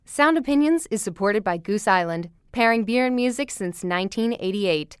Sound Opinions is supported by Goose Island, pairing beer and music since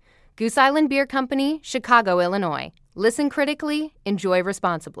 1988. Goose Island Beer Company, Chicago, Illinois. Listen critically, enjoy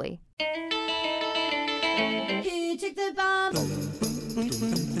responsibly. Here, take the bomb.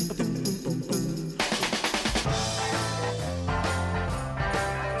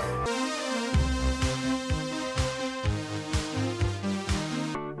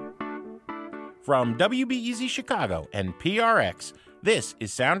 From WBEZ Chicago and PRX, this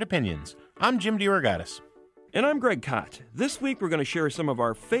is Sound Opinions. I'm Jim DeRogatis. And I'm Greg Kot. This week we're going to share some of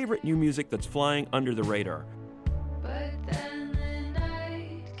our favorite new music that's flying under the radar. But then the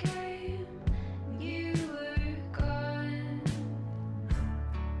night came, you were gone.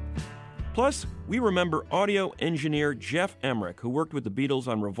 Plus, we remember audio engineer Geoff Emerick, who worked with the Beatles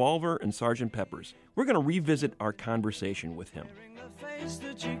on Revolver and Sgt. Pepper's. We're going to revisit our conversation with him. The face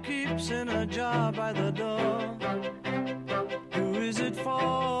that she keeps in a jar by the door. Who is it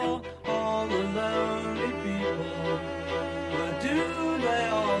for? All the lonely people. Where do they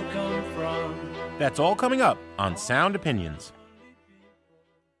all come from? That's all coming up on Sound Opinions.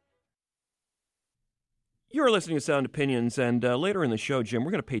 You're listening to Sound Opinions, and later in the show, Jim,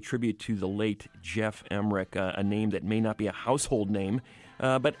 we're going to pay tribute to the late Geoff Emerick, a name that may not be a household name,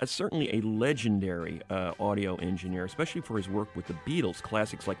 but certainly a legendary audio engineer, especially for his work with the Beatles,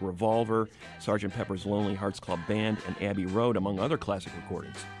 classics like Revolver, Sgt. Pepper's Lonely Hearts Club Band, and Abbey Road, among other classic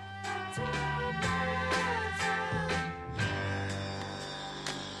recordings.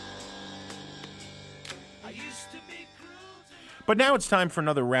 But now it's time for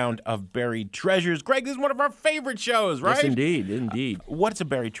another round of Buried Treasures. Greg, this is one of our favorite shows, right? Yes, indeed. What's a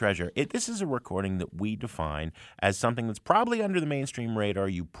buried treasure? This is a recording that we define as something that's probably under the mainstream radar.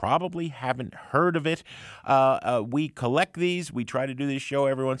 You probably haven't heard of it. We collect these. We try to do this show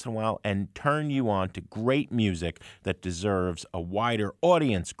every once in a while and turn you on to great music that deserves a wider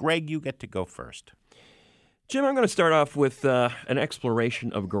audience. Greg, you get to go first. Jim, I'm going to start off with an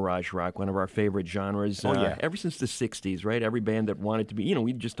exploration of garage rock, one of our favorite genres. Ever since the 60s, right? Every band that wanted to be,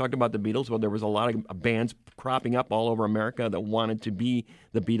 we just talked about the Beatles. Well, there was a lot of bands cropping up all over America that wanted to be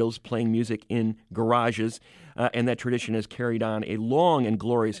the Beatles, playing music in garages. And that tradition has carried on a long and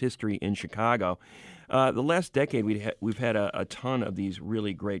glorious history in Chicago. The last decade, we've had a ton of these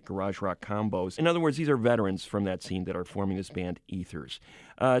really great garage rock combos. In other words, these are veterans from that scene that are forming this band, Ethers.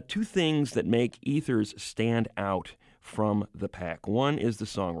 Two things that make Ethers stand out from the pack. One is the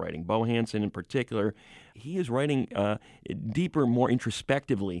songwriting. Bo Hansen, in particular, he is writing deeper, more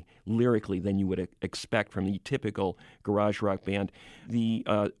introspectively, lyrically than you would expect from the typical garage rock band.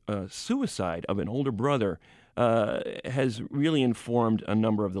 The suicide of an older brother has really informed a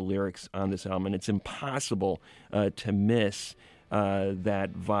number of the lyrics on this album, and it's impossible to miss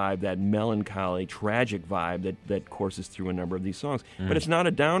that vibe, that melancholy, tragic vibe that courses through a number of these songs. But it's not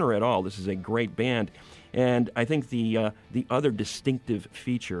a downer at all. This is a great band, and I think the other distinctive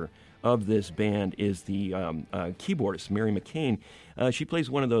feature of this band is the keyboardist, Mary McCain. She plays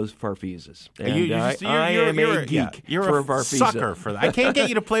one of those farfisas. And I am a geek for a farfisa. Sucker for that. I can't get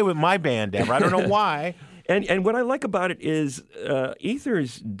you to play with my band ever. I don't know why. And what I like about it is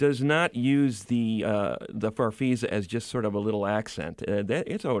Ethers does not use the farfisa as just sort of a little accent.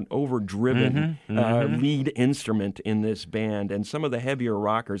 It's an overdriven lead instrument in this band, and some of the heavier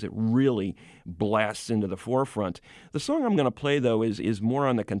rockers, it really blasts into the forefront. The song I'm going to play, though, is more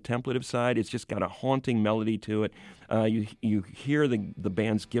on the contemplative side. It's just got a haunting melody to it. You hear the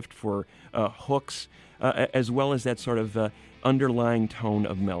band's gift for hooks, as well as that sort of underlying tone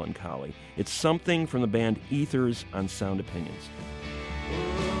of melancholy. It's something from the band Ethers on Sound Opinions.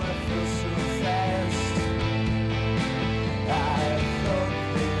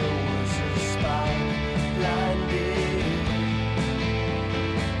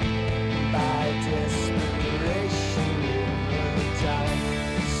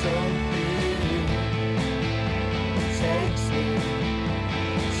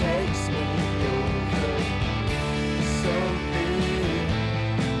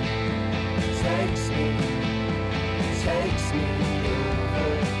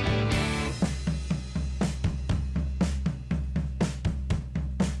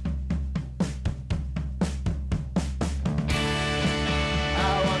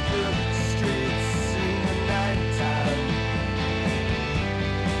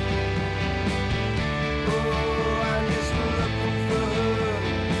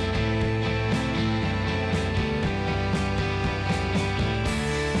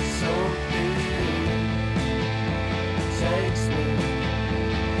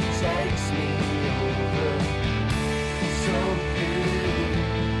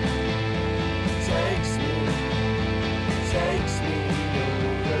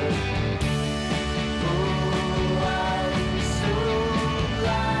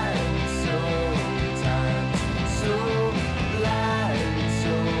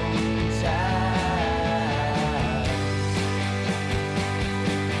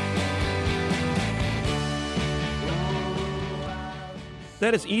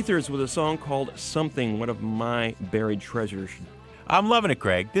 That is Ethers with a song called Something, one of my buried treasures. I'm loving it,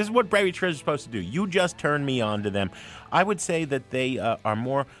 Craig. This is what Buried Treasure is supposed to do. You just turned me on to them. I would say that they are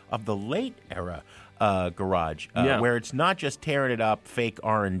more of the late era garage, where it's not just tearing it up, fake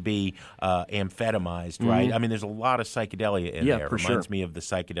R&B, amphetamized, right? I mean, there's a lot of psychedelia in there. It reminds me of the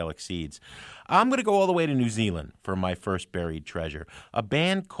Psychedelic Seeds. I'm going to go all the way to New Zealand for my first buried treasure, a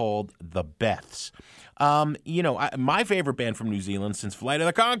band called The Beths. My favorite band from New Zealand since Flight of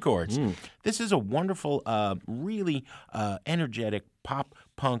the Conchords. This is a wonderful, really energetic pop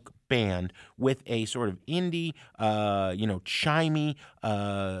punk band with a sort of indie, chimey,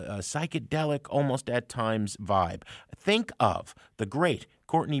 psychedelic, almost at times vibe. Think of the great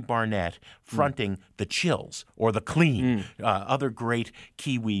Courtney Barnett fronting the Chills or the Clean, other great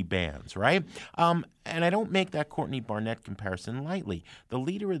Kiwi bands, right? And I don't make that Courtney Barnett comparison lightly. The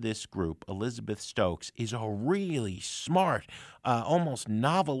leader of this group, Elizabeth Stokes, is a really smart, almost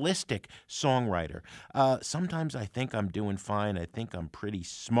novelistic songwriter. Sometimes I think I'm doing fine. I think I'm pretty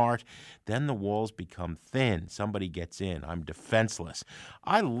smart. Then the walls become thin. Somebody gets in. I'm defenseless.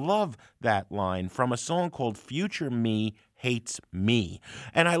 I love that line from a song called Future Me Hates Me.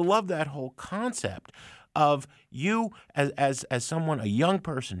 And I love that whole concept of you as someone, a young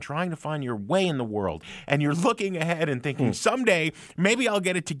person trying to find your way in the world, and you're looking ahead and thinking, someday maybe I'll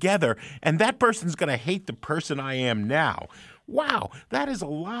get it together, and that person's going to hate the person I am now. Wow, that is a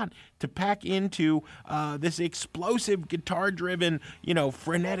lot to pack into this explosive, guitar-driven,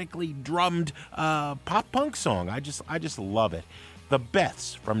 frenetically drummed pop punk song. I just love it. The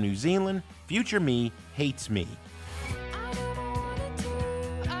Beths from New Zealand, Future Me Hates Me.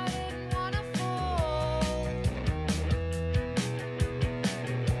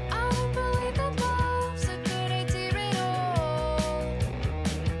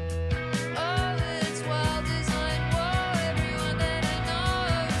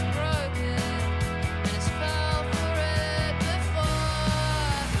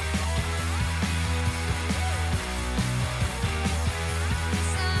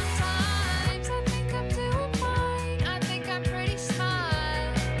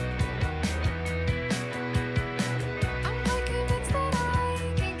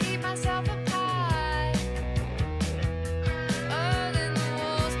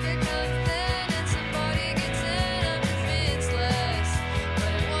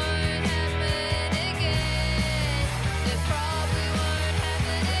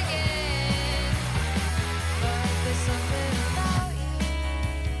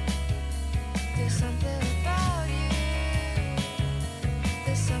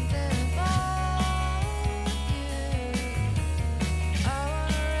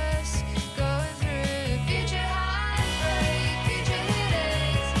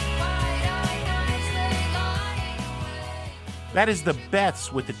 That is The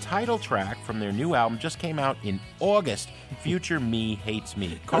Beths with the title track from their new album, just came out in August, Future Me Hates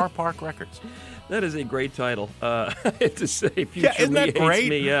Me, Car Park Records. That is a great title. I have to say, Future isn't Me that great? Hates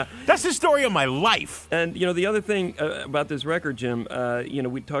Me. Yeah. That's the story of my life. And, the other thing about this record, Jim,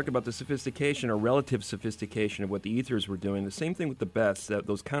 we talked about the sophistication or relative sophistication of what the Ethers were doing. The same thing with the Beths.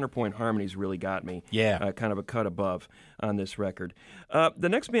 Those counterpoint harmonies really got me. Yeah. Kind of a cut above on this record. The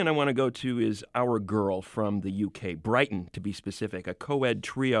next band I want to go to is Our Girl from the UK, Brighton to be specific, a co-ed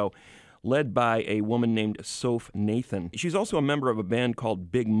trio led by a woman named Soph Nathan. She's also a member of a band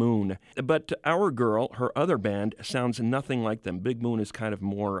called Big Moon. But Our Girl, her other band, sounds nothing like them. Big Moon is kind of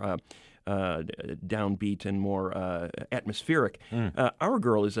more downbeat and more atmospheric. Our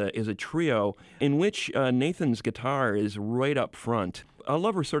Girl is a trio in which Nathan's guitar is right up front. I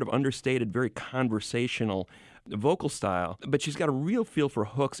love her sort of understated, very conversational vocal style, but she's got a real feel for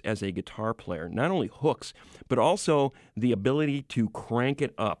hooks as a guitar player. Not only hooks, but also the ability to crank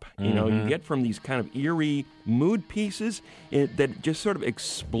it up. You get from these kind of eerie mood pieces that just sort of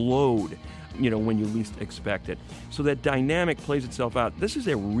explode, when you least expect it. So that dynamic plays itself out. This is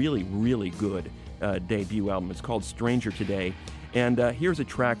a really, really good debut album. It's called Stranger Today, and here's a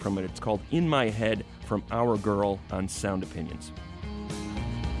track from it. It's called In My Head from Our Girl on Sound Opinions.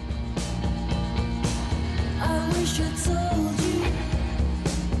 I wish I told you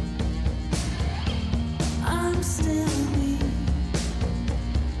I'm still me,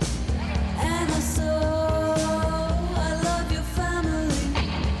 and I love your family.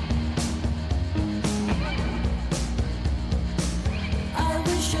 I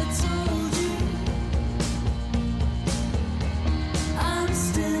wish I told you I'm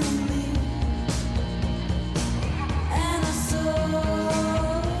still me, and I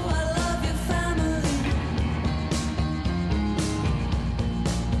love your family.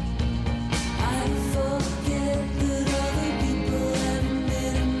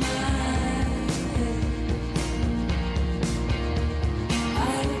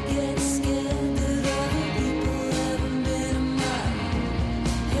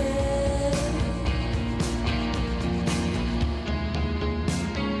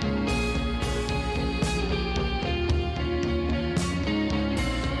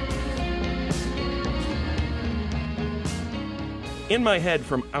 In My Head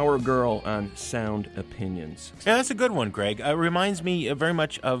from Our Girl on Sound Opinions. Yeah, that's a good one, Greg. It reminds me very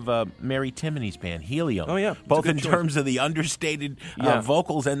much of Mary Timony's band, Helium. Oh, yeah. It's a Both good in choice. terms of the understated Yeah.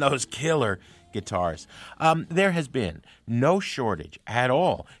 vocals and those killer guitars. There has been no shortage at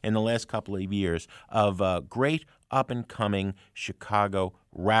all in the last couple of years of great up-and-coming Chicago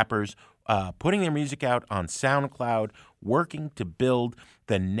rappers putting their music out on SoundCloud, working to build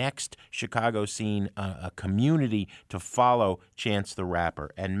the next Chicago scene, a community to follow Chance the Rapper.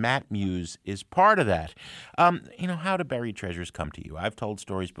 And Matt Muse is part of that. How do buried treasures come to you? I've told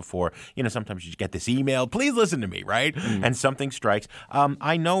stories before. Sometimes you get this email, please listen to me, right? And something strikes.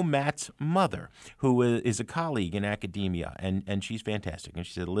 I know Matt's mother, who is a colleague in academia, and she's fantastic. And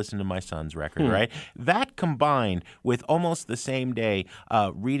she said, listen to my son's record, right? That combined with almost the same day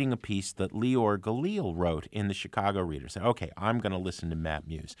reading a piece that Leor Galil wrote in the Chicago Reader. Said, okay, I'm going to listen to Matt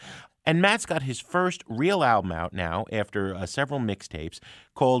Muse. And Matt's got his first real album out now after several mixtapes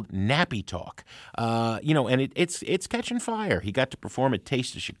called Nappy Talk. And it's catching fire. He got to perform at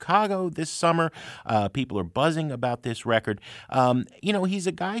Taste of Chicago this summer. People are buzzing about this record. He's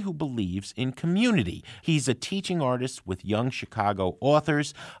a guy who believes in community. He's a teaching artist with young Chicago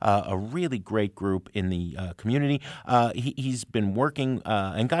authors, a really great group in the community. He's been working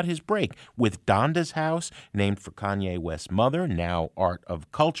and got his break with Donda's House, named for Kanye West's mother, now Art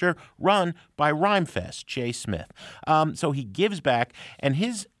of Culture, run by Rhymefest, Jay Smith. So he gives back, and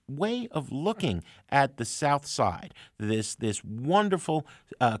his way of looking at the South Side, this wonderful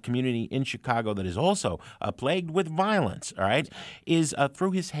community in Chicago that is also plagued with violence, all right, is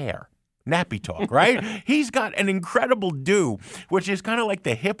through his hair. Nappy Talk, right? He's got an incredible do, which is kind of like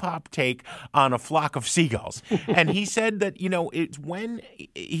the hip-hop take on a flock of seagulls. And he said that, it's when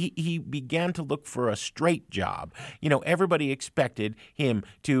he began to look for a straight job, everybody expected him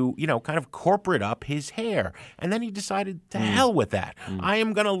to, kind of corporate up his hair. And then he decided, to hell with that. I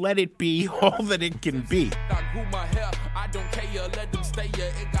am going to let it be all that it can be. I grew my hair, I don't care, let them stay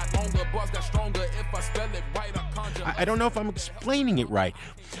here. It got longer, bars got stronger. If I spell it right, I conjure. I don't know if I'm explaining it right.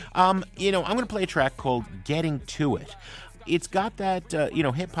 I'm going to play a track called Getting To It. It's got that,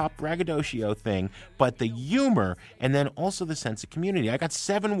 hip-hop braggadocio thing, but the humor and then also the sense of community. I got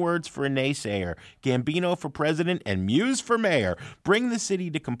 7 words for a naysayer: Gambino for president and Muse for mayor. Bring the city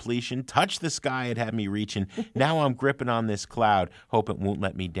to completion. Touch the sky, it had me reaching. Now I'm gripping on this cloud. Hope it won't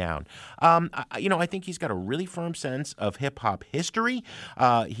let me down. I think he's got a really firm sense of hip-hop history.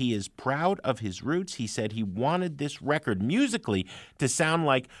 He is proud of his roots. He said he wanted this record musically to sound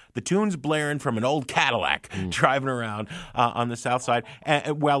like the tunes blaring from an old Cadillac driving around on the South Side,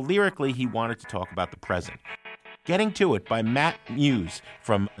 while lyrically he wanted to talk about the present. Getting To It by Matt Muse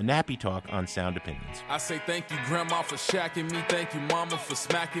from Nappy Talk on Sound Opinions. I say thank you, Grandma, for shacking me. Thank you, Mama, for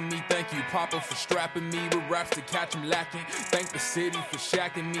smacking me. Thank you, Papa, for strapping me with raps to catch him lacking. Thank the city for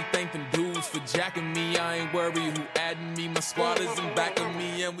shacking me. Thank them dudes for jacking me. I ain't worried who adding me. My squad is in back of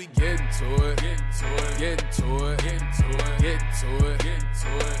me, and we getting to it. Getting to it. Getting to it. Getting to it. Getting to it. Getting to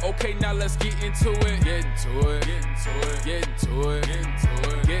it. Okay, now let's get into it. Getting to it. Getting to it. Getting to it. Getting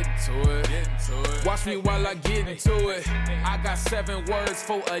to it. Getting to it. Getting to it. Watch me while I get into it. I got 7 words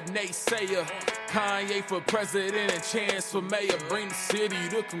for a naysayer. Kanye for president and Chance for mayor. Bring the city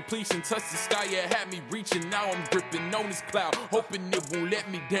to completion. Touch the sky, it had me reaching. Now I'm gripping on this cloud, hoping it won't let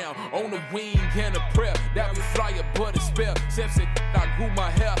me down. On a wing and a prayer that we fly a but a spell. Samson, I grew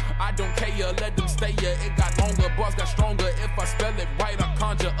my hair. I don't care, let them stay here. It got longer, bars got stronger. If I spell it right, I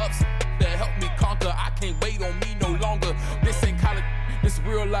conjure up to help me conquer. I can't wait on me no longer. This ain't college. This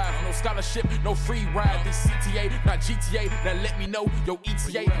real life, no scholarship, no free ride. This CTA, not GTA. Now let me know, yo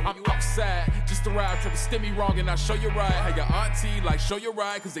ETA. I'm outside, just a ride. Try to stem me wrong and I show you right. How your auntie like show you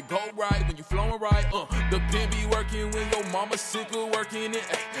right, cause it go right when you flowing right. The pen be working when your mama sick of working it.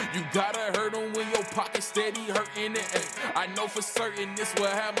 You gotta hurt them when your pocket steady hurting it. I know for certain this will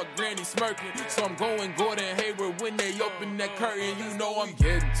have my granny smirking. So I'm going Gordon Hayward when they open that curtain. You know I'm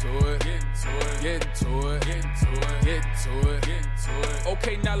getting to it. Getting to it. Getting to it. Getting to it. Getting to it. Getting to it.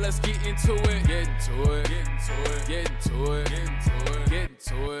 Okay, now let's get into it. Get into it. Get into it. Get into it. Get into it. Get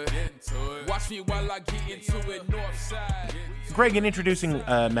into it. Get into it. Watch me while I get into it. Northside. Greg, in introducing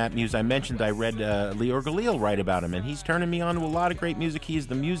Matt Muse, I mentioned I read Leor Galil write about him, and he's turning me on to a lot of great music. He is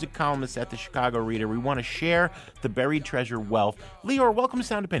the music columnist at the Chicago Reader. We want to share the buried treasure wealth. Leor, welcome to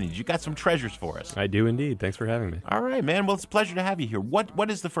Sound Opinions. You got some treasures for us. I do indeed. Thanks for having me. All right, man. Well, it's a pleasure to have you here.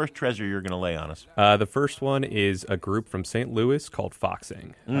 What is the first treasure you're going to lay on us? The first one is a group from St. Louis called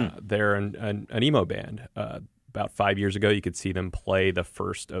Foxing. They're an emo band. About 5 years ago, you could see them play the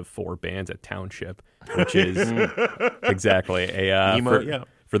first of 4 bands at Township, which is exactly a emo, yeah.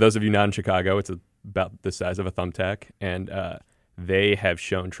 For those of you not in Chicago, it's about the size of a thumbtack, and They have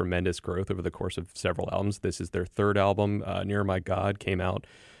shown tremendous growth over the course of several albums. This is their third album. Near My God came out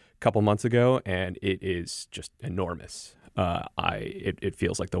a couple months ago, and it is just enormous. It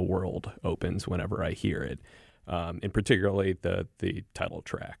feels like the world opens whenever I hear it, and particularly the title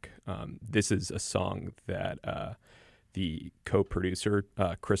track. This is a song that the co-producer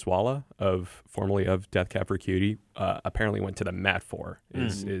Chris Walla, formerly of Death Cab for Cutie, apparently went to the mat for.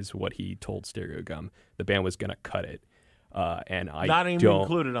 Is what he told Stereo Gum. The band was going to cut it. And I not even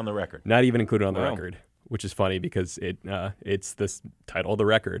included on the record. Not even included on the record, which is funny because it's the title of the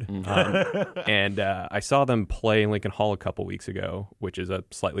record. And I saw them play in Lincoln Hall a couple weeks ago, which is a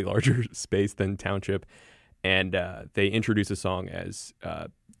slightly larger space than Township. And they introduced a song as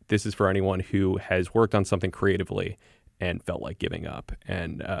this is for anyone who has worked on something creatively and felt like giving up.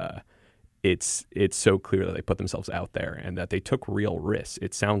 And it's so clear that they put themselves out there and that they took real risks.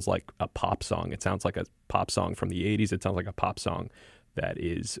 It sounds like a pop song. It sounds like a pop song from the 80s. It sounds like a pop song that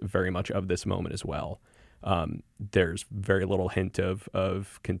is very much of this moment as well. There's very little hint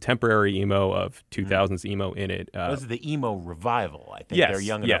of contemporary emo, of 2000s emo in it. This is the emo revival. I think they're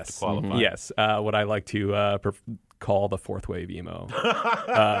young enough to qualify. Yes, what I like to call the fourth wave emo.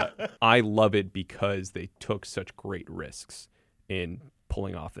 I love it because they took such great risks in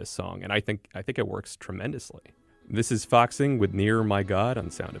pulling off this song, and I think it works tremendously. This is Foxing with Near My God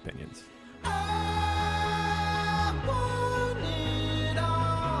on Sound Opinions. I want it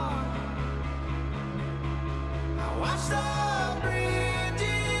all. I watch the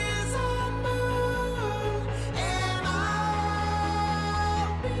bridges unburn, and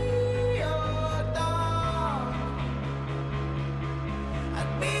I'll be your dog.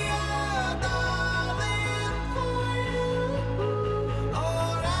 I'd be a darling for you,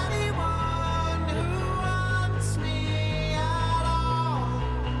 or anyone who wants me at all.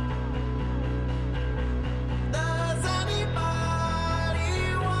 Does anybody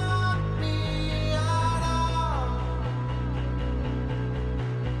want me at all?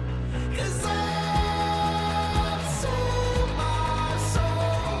 'Cause I've sold my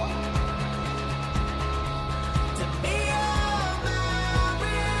soul to be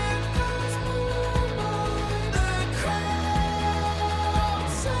America's moonlight, the crown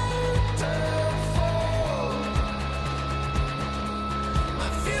centerfold. My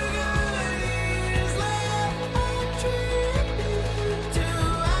few good years left a tribute to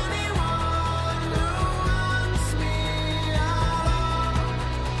anyone who wants me at all.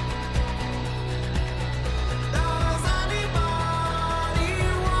 Does anybody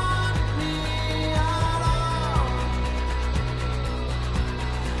want me at all?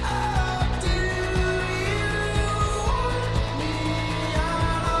 Oh, do you want me at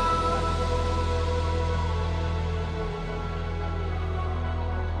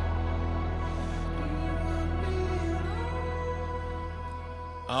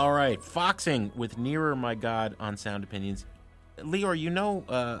All right, Foxing with Nearer My God on Sound Opinions. Leor, you know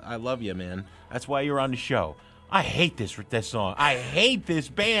I love you, man. That's why you're on the show. I hate this song. I hate this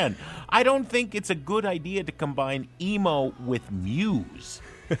band. I don't think it's a good idea to combine emo with Muse.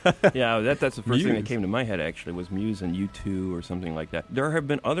 Yeah, that's the first thing that Muse. came to my head, actually, was Muse and U2 or something like that. There have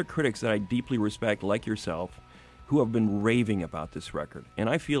been other critics that I deeply respect, like yourself, who have been raving about this record. And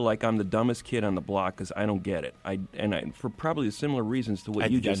I feel like I'm the dumbest kid on the block because I don't get it. For probably similar reasons to what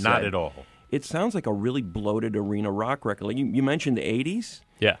you just said. Not at all. It sounds like a really bloated arena rock record. Like you mentioned the 80s.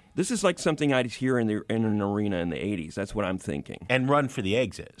 Yeah. This is like something I'd hear in an arena in the 80s. That's what I'm thinking. And Run for the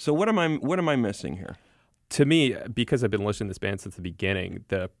Exit. So what am I missing here? To me, because I've been listening to this band since the beginning,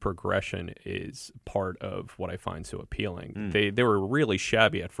 the progression is part of what I find so appealing. They were really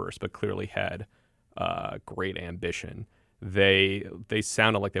shabby at first, but clearly had great ambition. They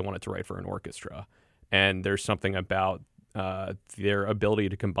sounded like they wanted to write for an orchestra, and there's something about their ability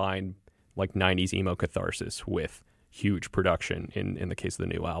to combine like 90s emo catharsis with huge production in the case of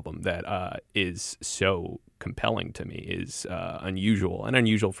the new album that is so compelling to me, is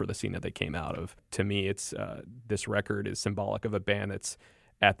unusual for the scene that they came out of. To me, it's this record is symbolic of a band that's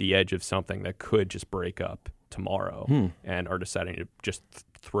at the edge of something that could just break up tomorrow and are deciding to just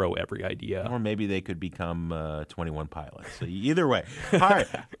throw every idea. Or maybe they could become 21 Pilots. So either way. All right.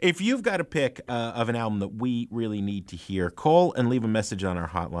 If you've got a pick of an album that we really need to hear, call and leave a message on our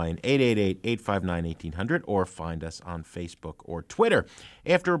hotline, 888-859-1800, or find us on Facebook or Twitter.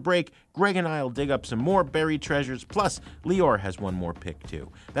 After a break, Greg and I will dig up some more buried treasures, plus Leor has one more pick,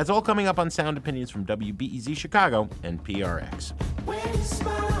 too. That's all coming up on Sound Opinions from WBEZ Chicago and PRX. When you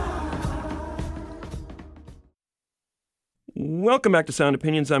smile. Welcome back to Sound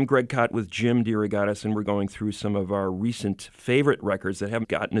Opinions. I'm Greg Kot with Jim DeRogatis, and we're going through some of our recent favorite records that haven't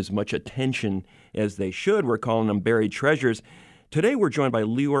gotten as much attention as they should. We're calling them buried treasures. Today we're joined by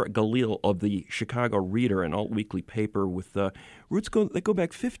Lior Galil of the Chicago Reader, an alt-weekly paper with roots that go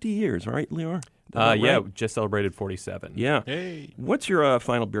back 50 years, right, Lior? Yeah, Right? just celebrated 47. Yeah. Hey. What's your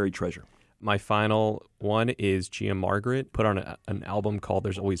final buried treasure? My final one is Gia Margaret, put on an album called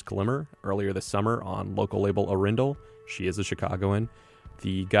There's Always Glimmer earlier this summer on local label Arundel. She is a Chicagoan.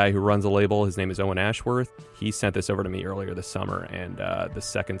 The guy who runs the label, his name is Owen Ashworth. He sent this over to me earlier this summer, and the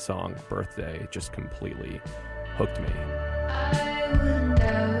second song, Birthday, just completely hooked me. I wouldn't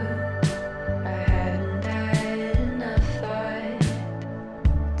doubt I hadn't had enough thought.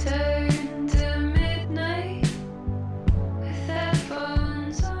 Turn to midnight with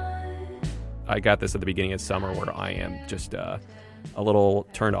headphones on. I got this at the beginning of summer where I am just a little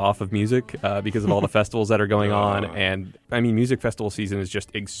turned off of music because of all the festivals that are going on. And I mean, music festival season is just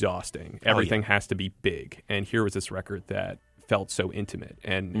exhausting. Everything has to be big. And here was this record that felt so intimate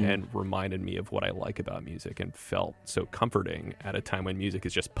and reminded me of what I like about music and felt so comforting at a time when music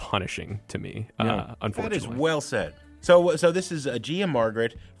is just punishing to me, unfortunately. That is well said. So this is Gia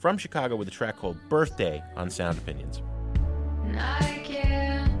Margaret from Chicago with a track called Birthday on Sound Opinions. And I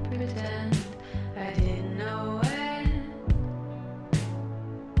can't pretend I didn't know when.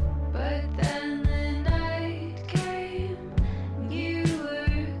 But then the night came and you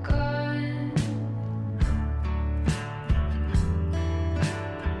were gone.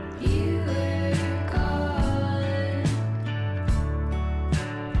 You were gone.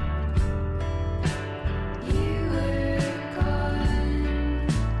 You were gone.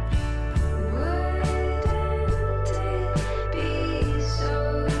 Wouldn't it be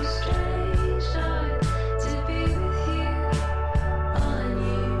so strange not to be with you on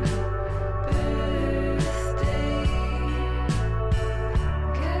your birthday?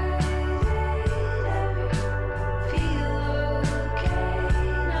 Could it ever feel okay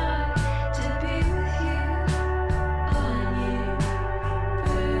not to be with you on your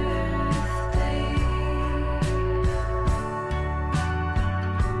birthday?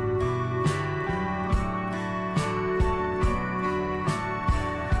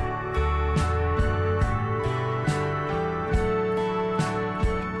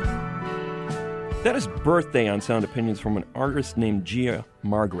 That is Birthday on Sound Opinions from an artist named Gia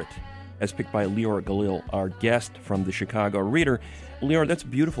Margaret, as picked by Lior Galil, our guest from the Chicago Reader. Lior, that's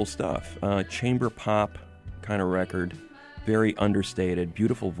beautiful stuff. Chamber pop kind of record, very understated,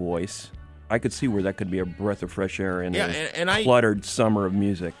 beautiful voice. I could see where that could be a breath of fresh air in a cluttered summer of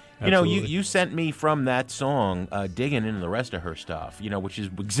music. You know, you sent me from that song digging into the rest of her stuff, which is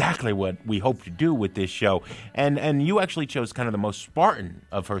exactly what we hope to do with this show. And you actually chose kind of the most Spartan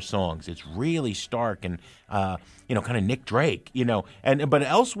of her songs. It's really stark and, kind of Nick Drake, but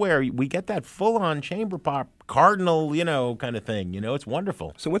elsewhere we get that full-on chamber pop cardinal, kind of thing. It's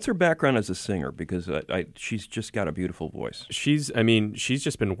wonderful. So what's her background as a singer? Because she's just got a beautiful voice. She's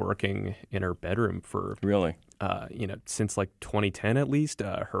just been working in her bedroom for Really? Since like 2010 at least.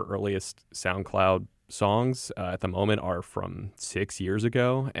 Her earliest SoundCloud songs at the moment are from 6 years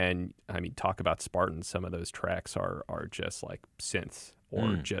ago. And I mean, talk about Spartans. Some of those tracks are just like synths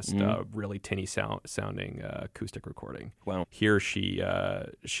or just really tinny sounding acoustic recording. Wow. Here she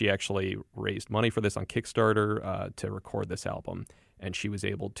actually raised money for this on Kickstarter to record this album. And she was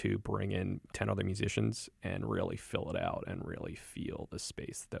able to bring in 10 other musicians and really fill it out and really feel the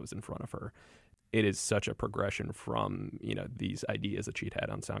space that was in front of her. It is such a progression from, these ideas that she'd had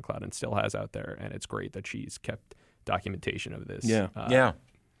on SoundCloud and still has out there. And it's great that she's kept documentation of this. Yeah. Yeah.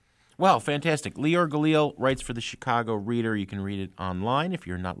 Well, fantastic. Lior Galil writes for the Chicago Reader. You can read it online if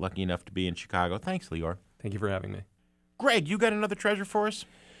you're not lucky enough to be in Chicago. Thanks, Lior. Thank you for having me. Greg, you got another treasure for us?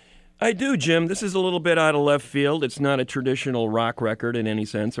 I do, Jim. This is a little bit out of left field. It's not a traditional rock record in any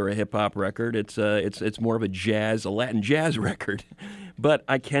sense or a hip-hop record. It's more of a Latin jazz record. But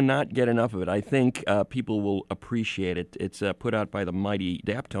I cannot get enough of it. I think people will appreciate it. It's put out by the mighty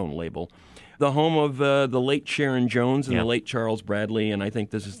Daptone label, the home of the late Sharon Jones and the late Charles Bradley, and I think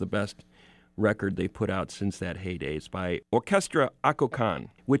this is the best record they put out since that heyday. It's by Orchestra Acocan,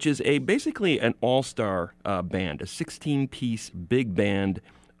 which is basically an all-star band, a 16-piece big band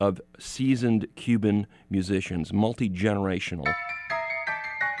of seasoned Cuban musicians, multi-generational.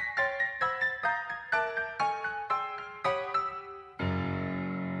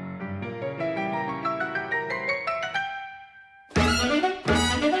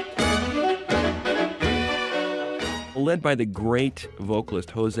 Led by the great vocalist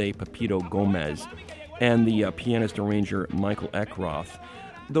Jose Pepito Gomez and the pianist-arranger Michael Eckroth.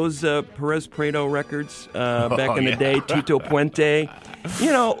 Those Perez Prado records back in the day, Tito Puente.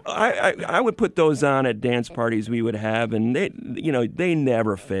 I would put those on at dance parties we would have, and they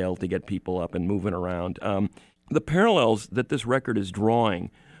never failed to get people up and moving around. The parallels that this record is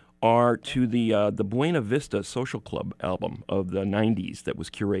drawing are to the Buena Vista Social Club album of the 90s that was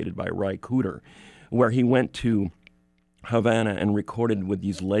curated by Ry Cooder, where he went to Havana and recorded with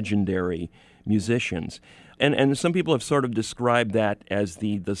these legendary musicians. And some people have sort of described that as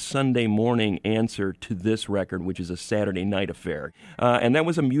the Sunday morning answer to this record, which is a Saturday night affair. And that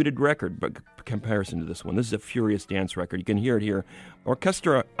was a muted record by comparison to this one. This is a furious dance record. You can hear it here.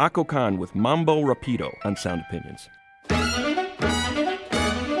 Orchestra Acocan with Mambo Rapido on Sound Opinions.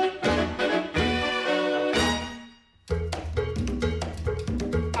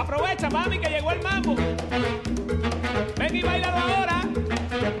 Aprovecha, mami, que llegó el mambo. Ven y bailalo ahora.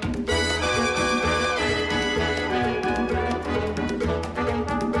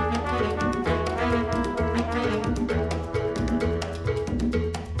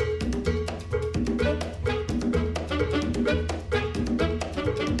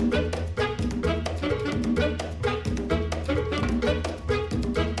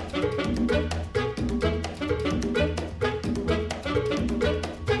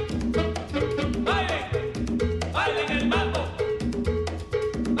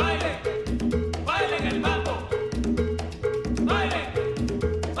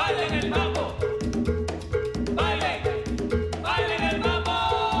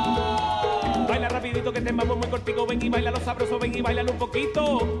 Que este mambo muy cortico, ven y baila lo sabroso, ven y bailalo un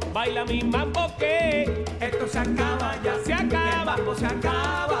poquito. Baila mi mambo que esto se acaba ya. Se acaba. El mambo se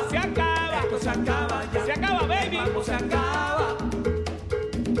acaba. Se acaba. Esto se acaba ya. Se acaba, baby. El mambo se acaba.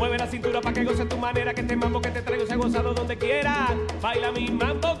 Mueve la cintura pa' que goce tu manera, que este mambo que te traigo se ha gozado donde quiera. Baila mi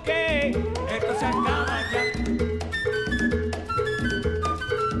mambo que esto se acaba ya.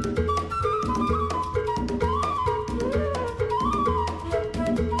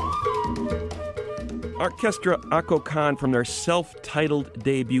 Orchestra Acocan from their self-titled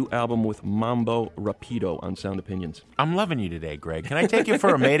debut album with Mambo Rapido on Sound Opinions. I'm loving you today, Greg. Can I take you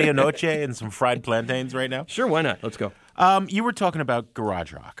for a medianoche and some fried plantains right now? Sure, why not? Let's go. You were talking about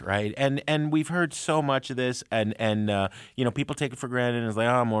garage rock, right? And we've heard so much of this, and you know, people take it for granted, and it's like,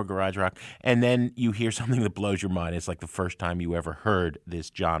 oh, more garage rock. And then you hear something that blows your mind. It's like the first time you ever heard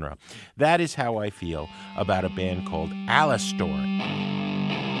this genre. That is how I feel about a band called Alastor. Alastor.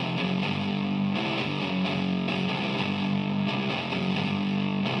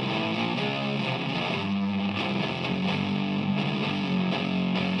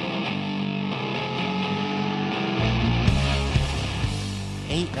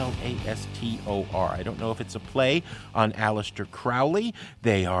 I don't know if it's a play on Aleister Crowley.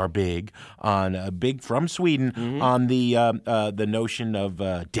 They are big from Sweden on the notion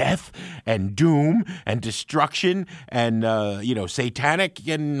of death and doom and destruction and satanic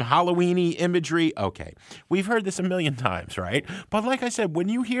and Halloweeny imagery. Okay, we've heard this a million times, right? But like I said, when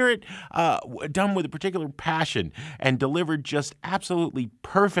you hear it done with a particular passion and delivered just absolutely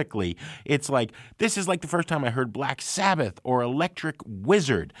perfectly, it's like this is like the first time I heard Black Sabbath or Electric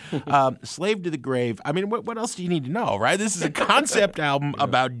Wizard. Slave to the Grave. I mean, what else do you need to know, right? This is a concept album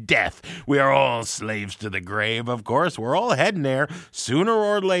about death. We are all slaves to the grave, of course. We're all heading there sooner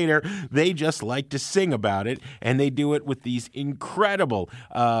or later. They just like to sing about it, and they do it with these incredible,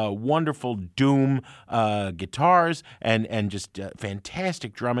 wonderful doom guitars and just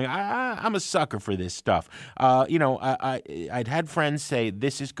fantastic drumming. I'm a sucker for this stuff. I'd had friends say,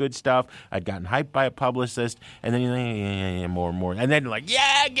 this is good stuff. I'd gotten hyped by a publicist, and then you're like, yeah, more. And then like,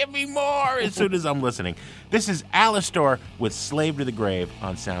 yeah, give me more as soon as I'm listening. This is Alastor with Slave to the Grave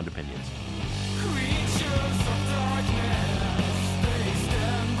on Sound Opinions.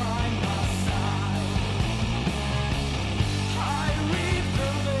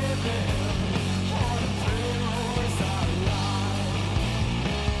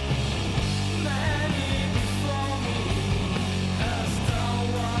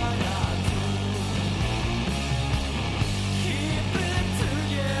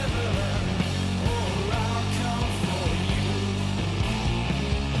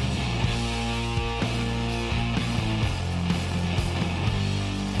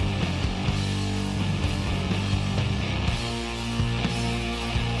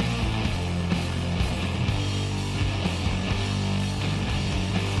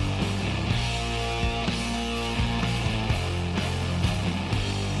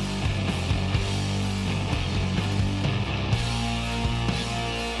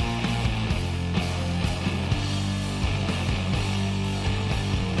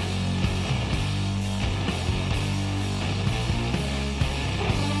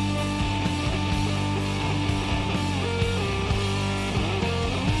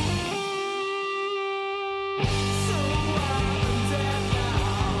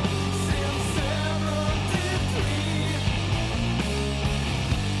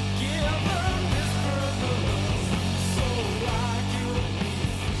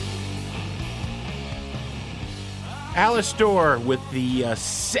 Alistair with the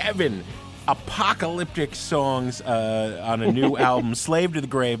 7 apocalyptic songs on a new album, Slave to the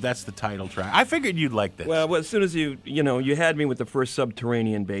Grave. That's the title track. I figured you'd like this. Well, as soon as you had me with the first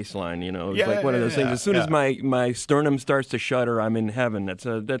subterranean bass line, it was like one of those things. As soon as my sternum starts to shudder, I'm in heaven. That's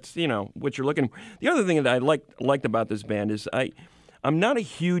what you're looking for. The other thing that I liked about this band is I'm not a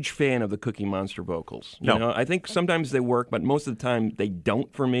huge fan of the Cookie Monster vocals. You know, I think sometimes they work, but most of the time they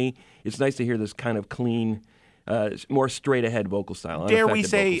don't for me. It's nice to hear this kind of clean, more straight-ahead vocal style. Dare we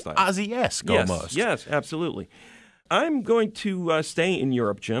say Ozzy-esque almost. Yes, absolutely. I'm going to stay in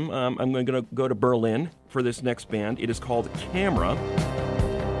Europe, Jim. I'm going to go to Berlin for this next band. It is called Camera.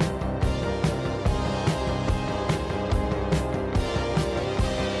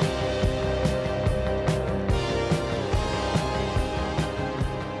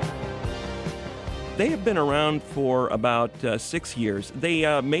 They have been around for about 6 years.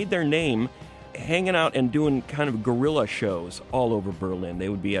 They made their name hanging out and doing kind of guerrilla shows all over Berlin. They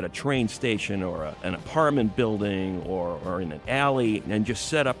would be at a train station or an apartment building or in an alley and just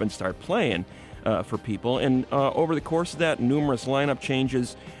set up and start playing for people. And over the course of that, numerous lineup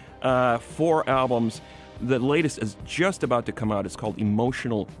changes, 4 albums. The latest is just about to come out. It's called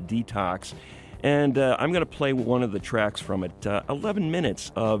Emotional Detox. And I'm going to play one of the tracks from it, 11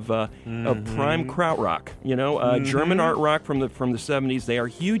 minutes of prime krautrock. German art rock from the 70s. They are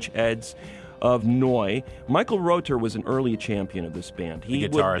huge heads of Neu. Michael Rother was an early champion of this band. The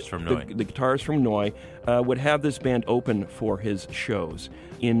guitarist from Neu. The guitarist from Neu would have this band open for his shows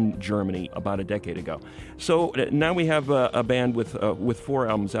in Germany about a decade ago. So now we have a band with 4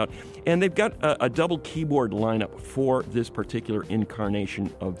 albums out, and they've got a double keyboard lineup for this particular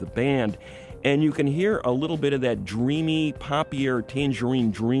incarnation of the band. And you can hear a little bit of that dreamy, poppier, Tangerine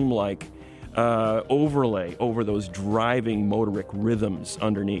Dream-like overlay over those driving motoric rhythms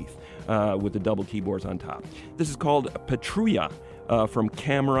underneath with the double keyboards on top. This is called Patrulla from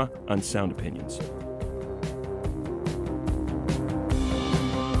Camera on Sound Opinions.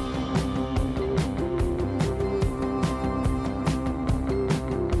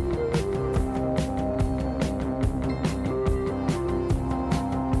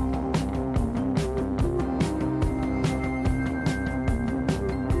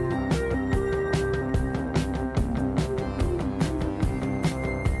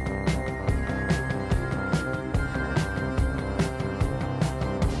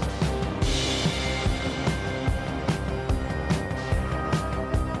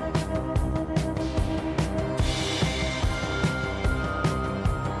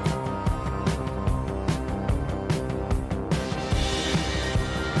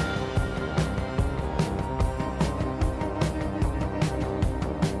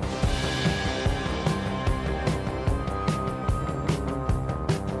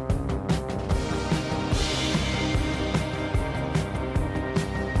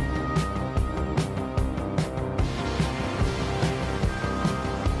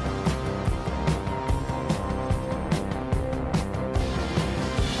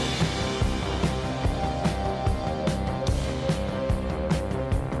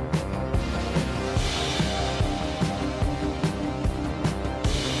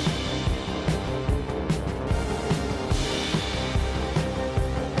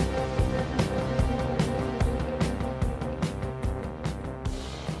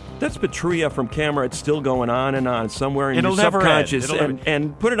 That's Patrulla from Camera. It's still going on and on somewhere in your subconscious.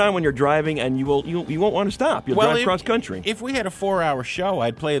 And put it on when you're driving, and you won't want to stop. You'll drive cross country. If we had a 4-hour show,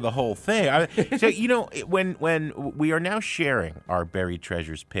 I'd play the whole thing. So when we are now sharing our buried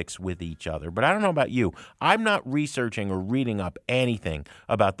treasures picks with each other, but I don't know about you. I'm not researching or reading up anything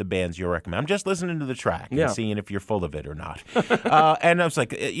about the bands you recommend. I'm just listening to the track and seeing if you're full of it or not. And I was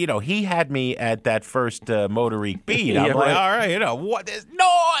like, he had me at that first motory beat. I'm like, all right, what is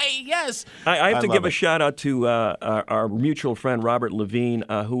noise? Yes. I have to give a shout out to our mutual friend Robert Levine,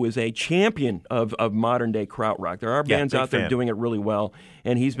 who is a champion of modern day krautrock. There are bands out there doing it really well,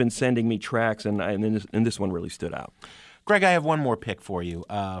 and he's been sending me tracks, and this one really stood out. Greg, I have one more pick for you.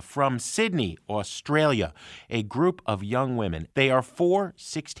 From Sydney, Australia, a group of young women. They are 4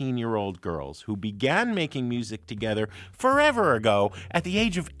 16-year-old girls who began making music together forever ago at the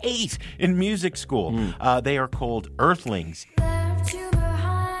age of 8 in music school. They are called Earthlings. Left you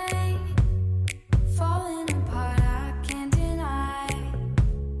behind, falling apart, I can't deny.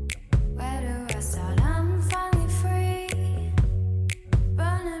 Where do I start? I'm finally free.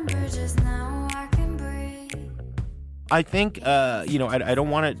 Burning bridges, now I can breathe. I think, I don't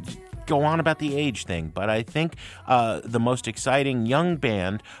want to go on about the age thing, but I think the most exciting young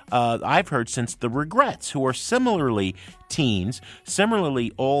band I've heard since the Regrets, who are similarly teens,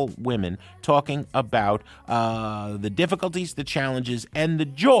 similarly all women, talking about the difficulties, the challenges, and the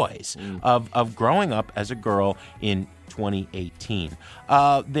joys of growing up as a girl in 2018.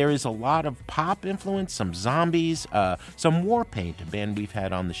 There is a lot of pop influence, some Zombies, some Warpaint, a band we've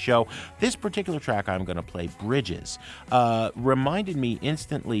had on the show. This particular track I'm going to play, Bridges, reminded me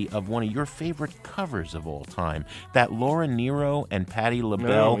instantly of one of your favorite covers of all time, that Laura Nyro and Patti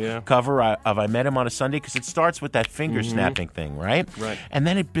LaBelle cover of I Met Him on a Sunday, because it starts with that finger snapping thing, right? Right. And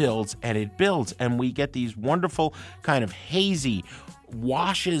then it builds, and we get these wonderful kind of hazy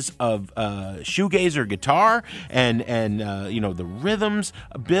washes of shoegazer guitar, and the rhythms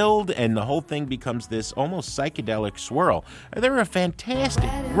build, and the whole thing becomes this almost psychedelic swirl. They're a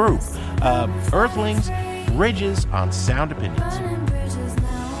fantastic group. Earthlings, Bridges on Sound Opinions.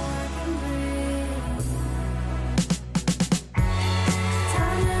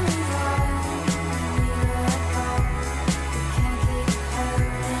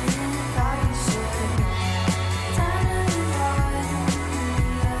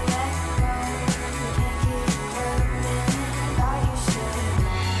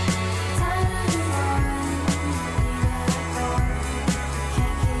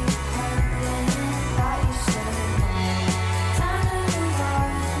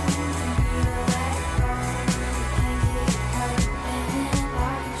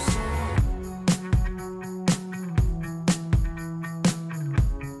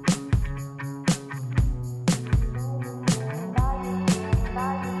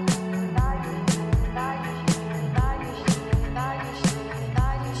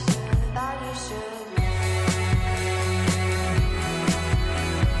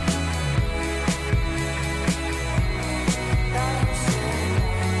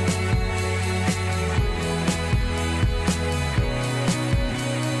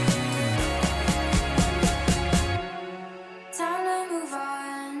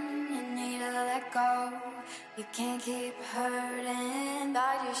 You can't keep hurting,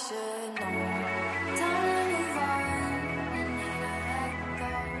 but you should know. Time to move on, you need to let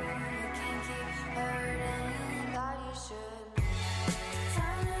go. You can't keep hurting, but you should.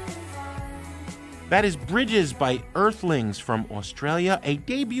 Time to move on. That is Bridges by Earthlings from Australia, a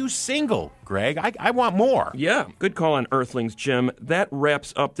debut single. Greg, I want more. Yeah, good call on Earthlings, Jim. That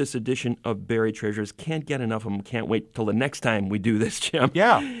wraps up this edition of Buried Treasures. Can't get enough of them. Can't wait till the next time we do this, Jim.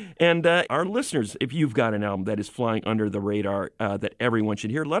 Yeah. And our listeners, if you've got an album that is flying under the radar that everyone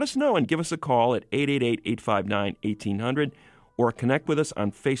should hear, let us know and give us a call at 888-859-1800 or connect with us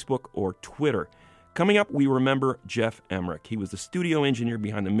on Facebook or Twitter. Coming up, we remember Geoff Emerick. He was the studio engineer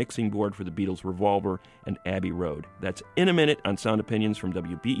behind the mixing board for the Beatles' Revolver and Abbey Road. That's in a minute on Sound Opinions from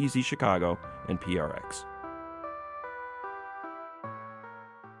WBEZ Chicago and PRX.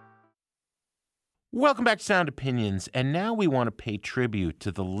 Welcome back to Sound Opinions, and now we want to pay tribute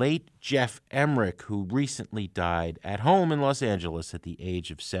to the late Geoff Emerick, who recently died at home in Los Angeles at the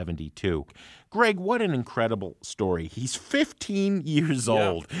age of 72. Greg, what an incredible story. He's 15 years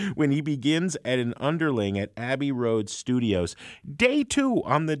old when he begins at an underling at Abbey Road Studios. Day 2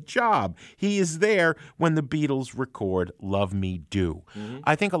 on the job. He is there when the Beatles record Love Me Do. Mm-hmm.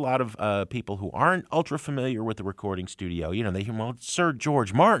 I think a lot of people who aren't ultra familiar with the recording studio, they hear, well, Sir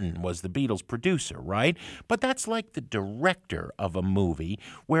George Martin was the Beatles producer, right? But that's like the director of a movie,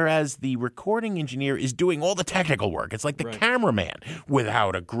 whereas the recording engineer is doing all the technical work. It's like the cameraman.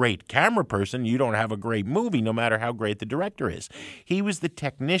 Without a great camera person, you don't have a great movie, no matter how great the director is. He was the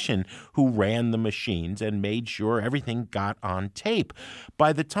technician who ran the machines and made sure everything got on tape.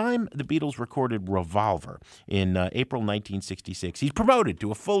 By the time the Beatles recorded Revolver in April 1966, he's promoted to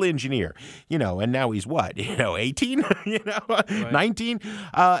a full engineer, and now he's what, 18, 19?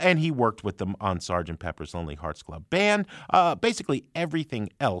 And he worked with them on Sgt. Pepper's Lonely Hearts Club Band, basically everything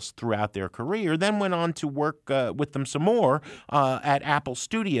else throughout their career, then went on to work with them some more at Apple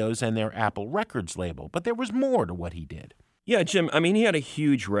Studios and their Apple Records label. But there was more to what he did. Yeah, Jim, he had a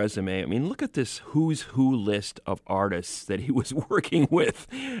huge resume. Look at this who's who list of artists that he was working with.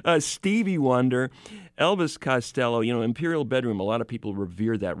 Stevie Wonder, Elvis Costello, Imperial Bedroom. A lot of people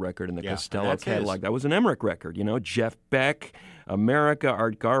revere that record in the Costello catalog. That was an Emerick record, Jeff Beck, America,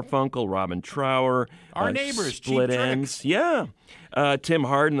 Art Garfunkel, Robin Trower. Our neighbors, Split Cheap Ends. Trick. Yeah. Tim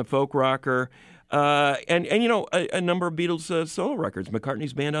Hardin, the folk rocker. And you know, a number of Beatles solo records.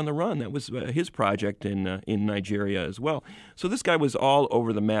 McCartney's Band on the Run, that was his project in Nigeria as well. So this guy was all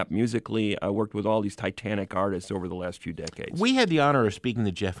over the map musically. Worked with all these titanic artists over the last few decades. We had the honor of speaking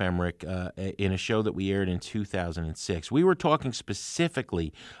to Geoff Emerick in a show that we aired in 2006. We were talking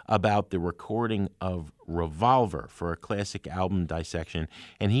specifically about the recording of Revolver for a classic album dissection,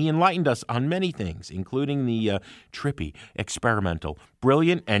 and he enlightened us on many things, including the trippy, experimental,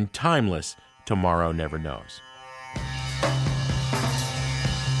 brilliant, and timeless Tomorrow Never Knows. Turn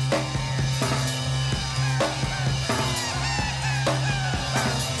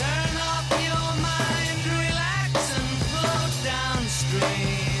off your mind, relax and float downstream.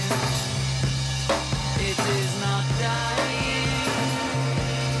 It is not dying.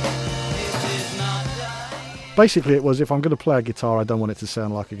 It is not dying. Basically, it was, if I'm going to play a guitar, I don't want it to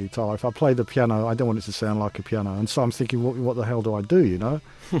sound like a guitar. If I play the piano, I don't want it to sound like a piano. And so I'm thinking, what the hell do I do, you know?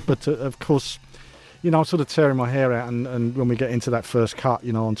 But, of course, you know, I'm sort of tearing my hair out, and when we get into that first cut,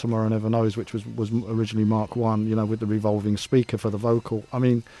 you know, on Tomorrow Never Knows, which was originally Mark 1, you know, with the revolving speaker for the vocal. I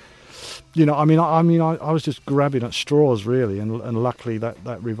mean, you know, I was just grabbing at straws, really, and luckily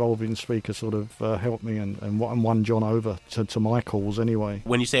that revolving speaker sort of helped me and won John over to my calls anyway.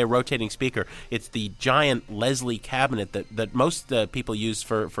 When you say a rotating speaker, it's the giant Leslie cabinet that most people use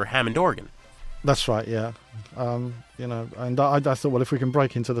for Hammond organ. That's right, yeah. You know, and I thought, well, if we can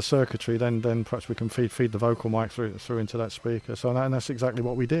break into the circuitry, then perhaps we can feed the vocal mic through into that speaker. So and that's exactly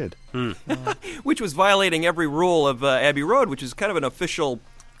what we did. Which was violating every rule of Abbey Road, which is kind of an official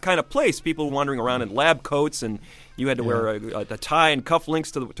kind of place. People wandering around in lab coats, and you had to wear a tie and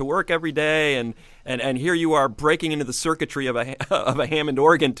cufflinks to work every day, and here you are breaking into the circuitry of a Hammond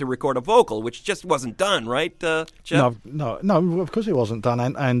organ to record a vocal, which just wasn't done, right, Geoff? No, of course it wasn't done,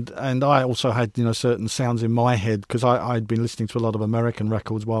 and I also had, you know, certain sounds in my head because I'd been listening to a lot of American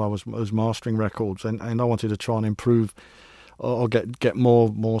records while I was mastering records, and I wanted to try and improve or get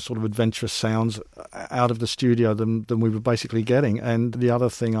more sort of adventurous sounds out of the studio than we were basically getting. And the other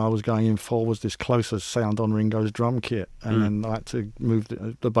thing I was going in for was this closer sound on Ringo's drum kit, and then I had to move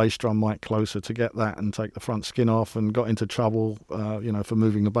the bass drum mic closer to get that and take the front skin off, and got into trouble, you know, for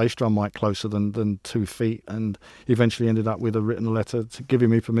moving the bass drum mic closer than 2 feet, and eventually ended up with a written letter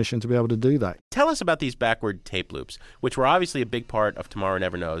giving me permission to be able to do that. Tell us about these backward tape loops, which were obviously a big part of Tomorrow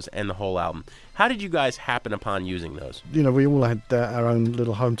Never Knows and the whole album. How did you guys happen upon using those? You know, we all had our own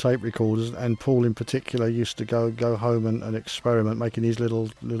little home tape recorders, and Paul in particular used to go home and experiment, making these little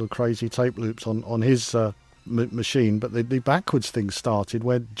crazy tape loops on his machine. But the backwards thing started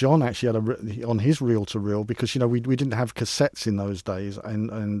where John actually had on his reel-to-reel, because, you know, we didn't have cassettes in those days,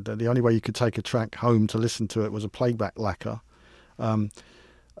 and the only way you could take a track home to listen to it was a playback lacquer.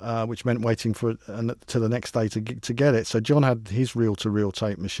 Which meant waiting for to the next day to get it. So John had his reel-to-reel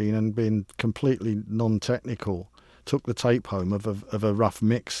tape machine, and being completely non-technical, took the tape home of a rough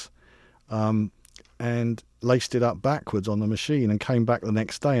mix, and laced it up backwards on the machine, and came back the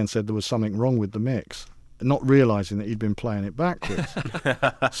next day and said there was something wrong with the mix, not realising that he'd been playing it backwards.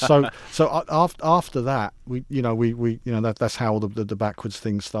 so after that, that's how the backwards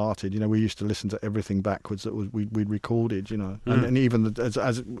thing started. You know, we used to listen to everything backwards that we'd recorded. You know, and even as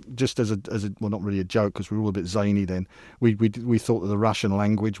well, not really a joke, because we were all a bit zany then. We thought that the Russian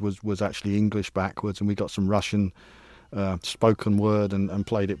language was actually English backwards, and we got some Russian spoken word and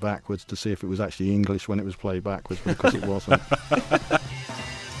played it backwards to see if it was actually English when it was played backwards, because it wasn't.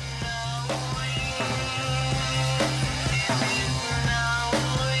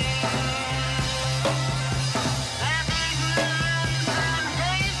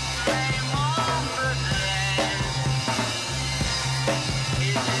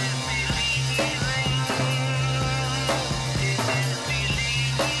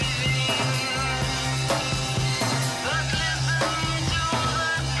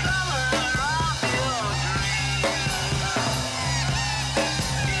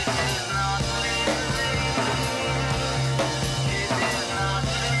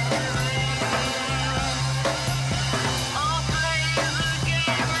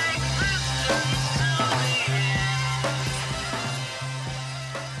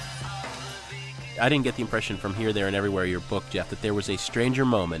 I didn't get the impression from Here, There, and Everywhere, your book, Geoff, that there was a stranger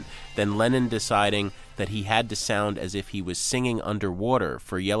moment than Lennon deciding that he had to sound as if he was singing underwater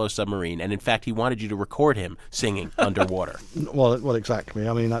for Yellow Submarine, and in fact he wanted you to record him singing underwater. Well, exactly.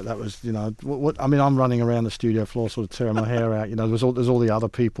 I mean, that was, you know, I mean, I'm running around the studio floor sort of tearing my hair out. You know, there's all the other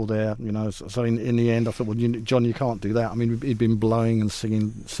people there. You know, so in the end, I thought, well, John, you can't do that. I mean, he'd been blowing and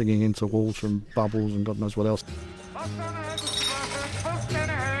singing into water and bubbles and God knows what else.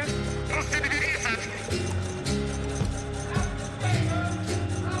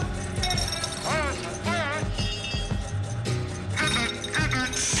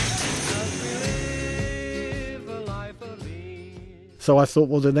 So I thought,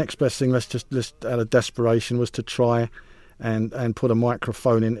 well, the next best thing, let's out of desperation, was to try and put a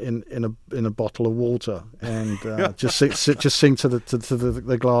microphone in a bottle of water and just sing to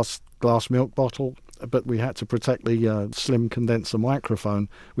the glass milk bottle. But we had to protect the slim condenser microphone,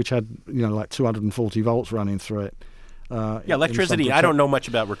 which had like 240 volts running through it. Electricity. I don't know much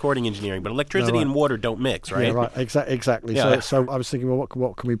about recording engineering, but electricity and water don't mix, right? Yeah, right. Exactly. Yeah. So I was thinking, well,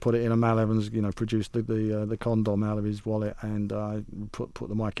 what can we put it in? And Mal Evans, produced the condom out of his wallet, and I put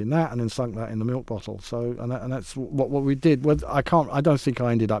the mic in that, and then sunk that in the milk bottle. So and that's what we did. Well, I don't think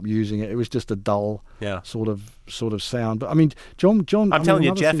I ended up using it. It was just a dull sort of sound. But I mean, John. I'm telling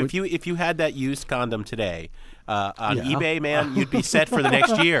you, Geoff, if you had that used condom today on eBay, man, you'd be set for the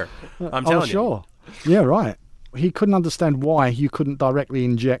next year. I'm telling you. Sure. Yeah, right. He couldn't understand why you couldn't directly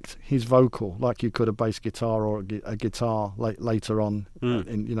inject his vocal like you could a bass guitar or a guitar later on,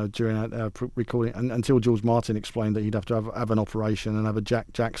 during our recording. And until George Martin explained that he'd have to have an operation and have a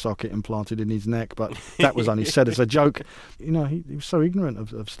jack socket implanted in his neck, but that was only said as a joke. He was so ignorant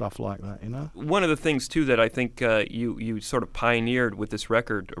of stuff like that. One of the things too that I think you sort of pioneered with this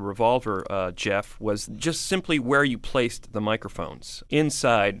record, Revolver, Geoff, was just simply where you placed the microphones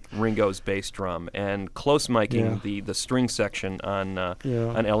inside Ringo's bass drum and close miking. The string section on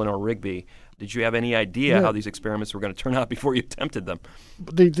Eleanor Rigby. Did you have any idea how these experiments were going to turn out before you attempted them?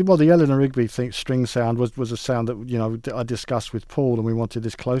 The Eleanor Rigby string sound was a sound that I discussed with Paul, and we wanted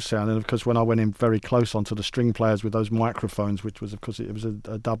this close sound. And of course, when I went in very close onto the string players with those microphones, which was, of course, it was a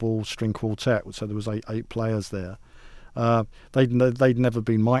double string quartet, so there was eight players there. They'd never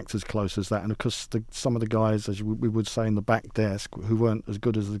been mic'd as close as that, and of course, some of the guys, as we would say, in the back desk, who weren't as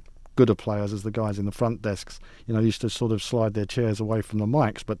good as the gooder players as the guys in the front desks, used to sort of slide their chairs away from the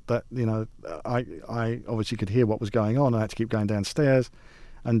mics. But that, I obviously could hear what was going on. I had to keep going downstairs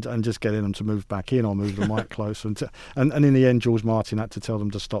and just getting them to move back in or move the mic closer. And in the end, George Martin had to tell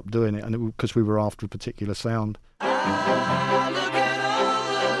them to stop doing it, and because we were after a particular sound.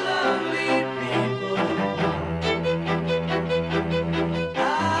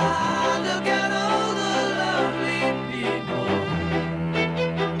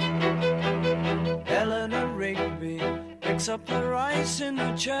 Up the rice in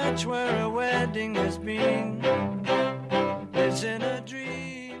the church where a wedding has been. Lives in a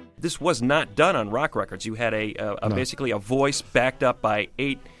dream. This was not done on rock records. You had basically a voice backed up by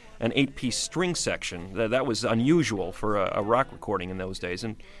an 8-piece string section. That was unusual for a rock recording in those days.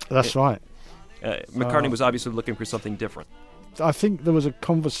 And that's right. McCartney was obviously looking for something different. I think there was a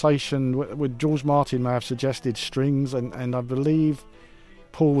conversation with George Martin may have suggested strings, and I believe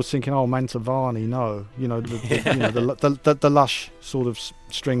Paul was thinking, Mantovani, no, the lush sort of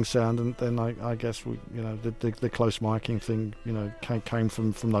string sound, and then I guess the close miking thing, came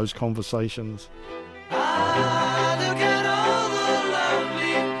from those conversations. Look at all the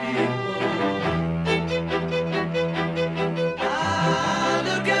lovely people.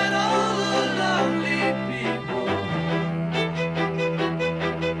 Look at all the lovely people.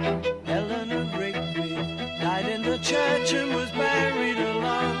 Eleanor Rigby died in the church and was buried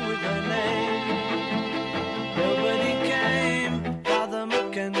along with her name. Nobody came, Father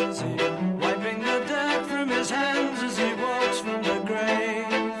Mackenzie, wiping the dirt from his hands as he walks from the grave.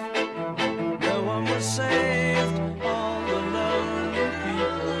 No one was saved, all the lonely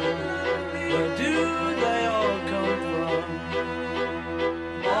people. Where do they all come from?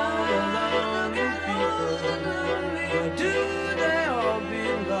 All the lonely people. Where do they all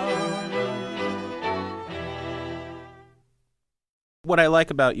belong? What I like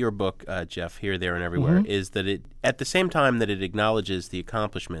about your book, Geoff, Here, There, and Everywhere, is that it, at the same time that it acknowledges the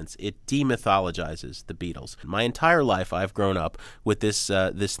accomplishments, it demythologizes the Beatles. My entire life, I've grown up with this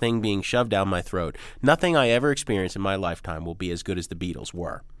thing being shoved down my throat. Nothing I ever experienced in my lifetime will be as good as the Beatles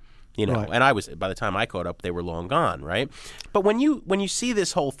were. Right. And by the time I caught up, they were long gone, right? But when you see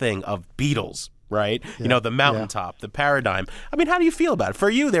this whole thing of Beatles, right? Yeah. The mountaintop, the paradigm. I mean, how do you feel about it? For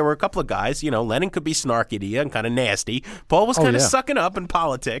you, there were a couple of guys, Lennon could be snarky to you and kind of nasty. Paul was kind of sucking up in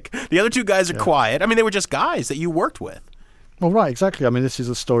politic. The other two guys are quiet. I mean, they were just guys that you worked with. Well, right, exactly. I mean, this is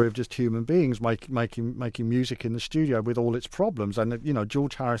a story of just human beings making music in the studio with all its problems. And,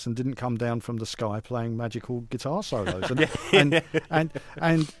 George Harrison didn't come down from the sky playing magical guitar solos. And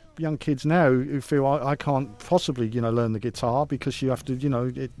young kids now who feel I can't possibly learn the guitar because you have to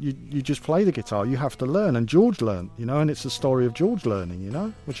you just play the guitar, you have to learn, and George learned, and it's the story of George learning,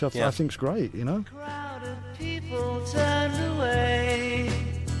 which I think's great. A crowd of people turned away,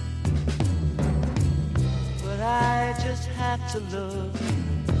 but I just had to look,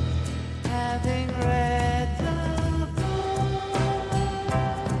 having read the book.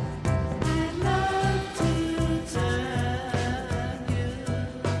 I'd love to turn you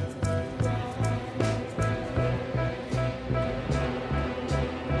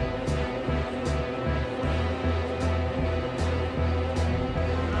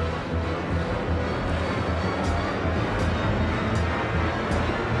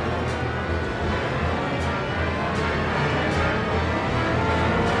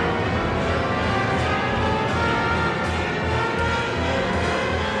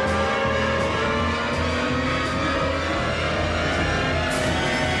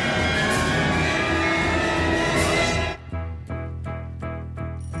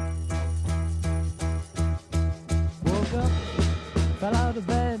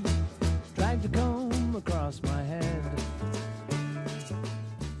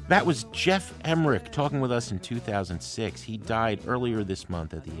That was Geoff Emerick talking with us in 2006. He died earlier this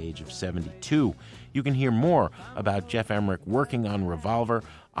month at the age of 72. You can hear more about Geoff Emerick working on Revolver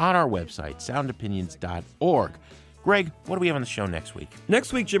on our website, soundopinions.org. Greg, what do we have on the show next week?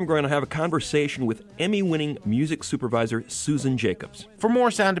 Next week, Jim, we're going to have a conversation with Emmy-winning music supervisor Susan Jacobs. For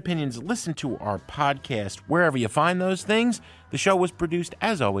more Sound Opinions, listen to our podcast wherever you find those things. The show was produced,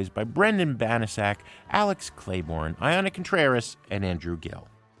 as always, by Brendan Banasak, Alex Claiborne, Iona Contreras, and Andrew Gill.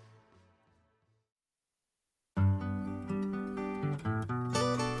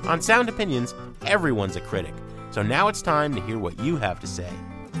 On Sound Opinions, everyone's a critic. So now it's time to hear what you have to say.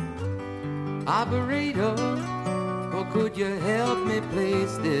 Operator, or could you help me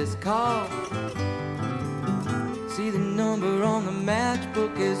place this call? See, the number on the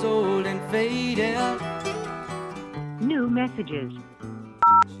matchbook is old and faded. New messages.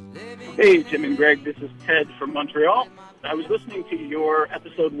 Hey, Jim and Greg, this is Ted from Montreal. I was listening to your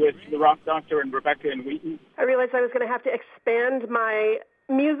episode with the Rock Doctor and Rebecca and Wheaton. I realized I was going to have to expand my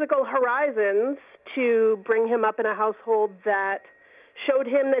musical horizons to bring him up in a household that showed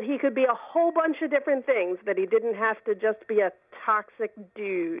him that he could be a whole bunch of different things, that he didn't have to just be a toxic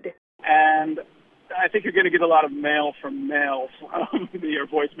dude. And I think you're going to get a lot of mail from males, your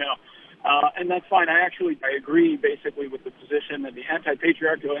voicemail. And that's fine. I agree basically with the position and the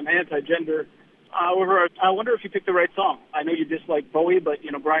anti-patriarchal and anti-gender. However, I wonder if you picked the right song. I know you dislike Bowie, but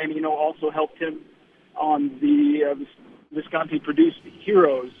Brian Eno also helped him on the Visconti-produced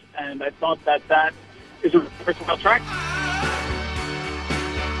Heroes, and I thought that is a worthwhile track.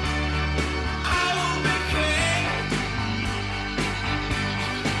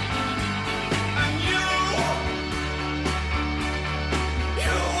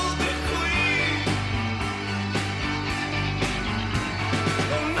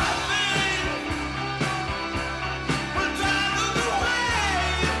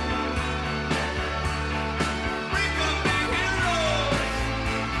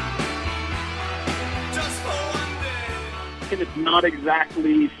 It's not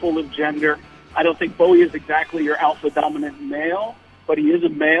exactly full of gender. I don't think Bowie is exactly your alpha dominant male, but he is a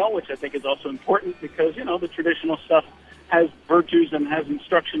male, which I think is also important because, the traditional stuff has virtues and has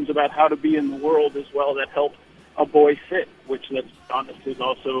instructions about how to be in the world as well that help a boy fit, which, let's be honest, is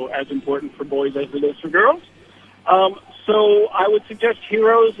also as important for boys as it is for girls. So I would suggest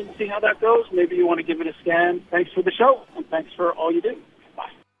Heroes and see how that goes. Maybe you want to give it a scan. Thanks for the show, and thanks for all you do. Bye.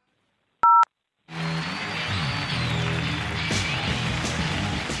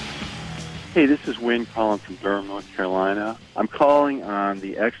 Hey, this is Wayne calling from Durham, North Carolina. I'm calling on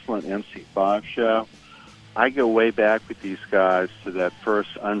the excellent MC5 show. I go way back with these guys to that first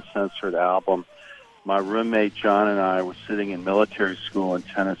uncensored album. My roommate John and I were sitting in military school in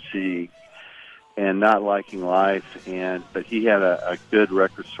Tennessee and not liking life, but he had a good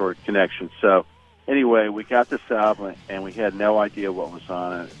record store connection. So anyway, we got this album and we had no idea what was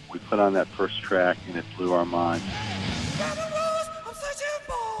on it. We put on that first track and it blew our minds.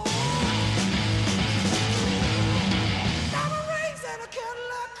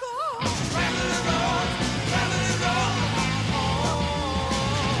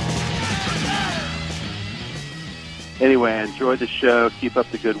 Anyway, I enjoyed the show. Keep up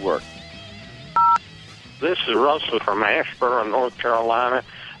the good work. This is Russell from Asheboro, North Carolina.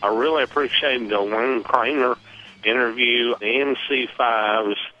 I really appreciated the Wayne Kramer interview, the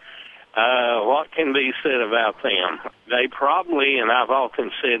MC5s. What can be said about them? They probably, and I've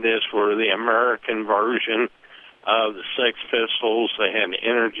often said this, were the American version of the Sex Pistols. They had the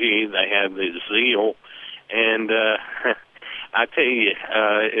energy, they had the zeal, and I tell you,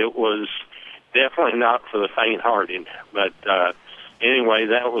 it was definitely not for the faint-hearted. But anyway,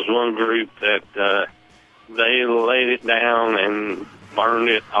 that was one group that they laid it down and burned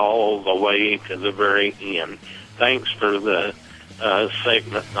it all the way to the very end. Thanks for the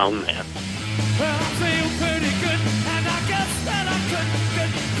segment on that. Well, I feel pretty good, and I guess that I could get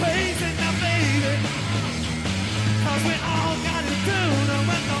crazy now, baby. 'Cause we all got it doing, and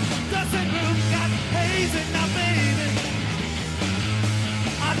when the dressing room got hazy now, baby.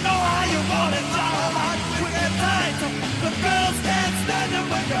 I know how you want it, child, with that tight. The girls can't stand it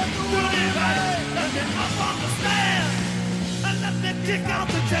when you're doing it right. Let me up on the stand, and let me kick out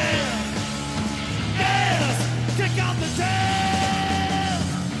the jam. Yes, kick out the jam.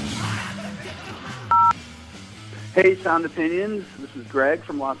 Hey, Sound Opinions. This is Greg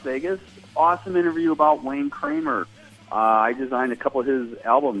from Las Vegas. Awesome interview about Wayne Kramer. I designed a couple of his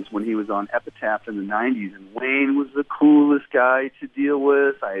albums when he was on Epitaph in the 90s, and Wayne was the coolest guy to deal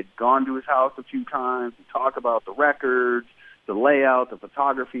with. I had gone to his house a few times to talk about the records, the layout, the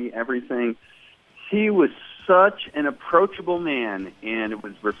photography, everything. He was such an approachable man, and it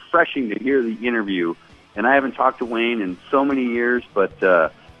was refreshing to hear the interview. And I haven't talked to Wayne in so many years, but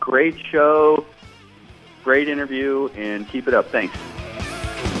great show, great interview, and keep it up. Thanks.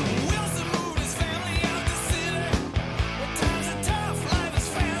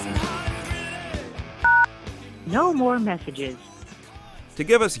 No more messages. To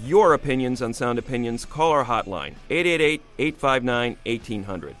give us your opinions on Sound Opinions, call our hotline,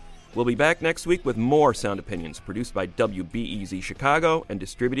 888-859-1800. We'll be back next week with more Sound Opinions, produced by WBEZ Chicago and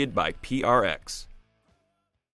distributed by PRX.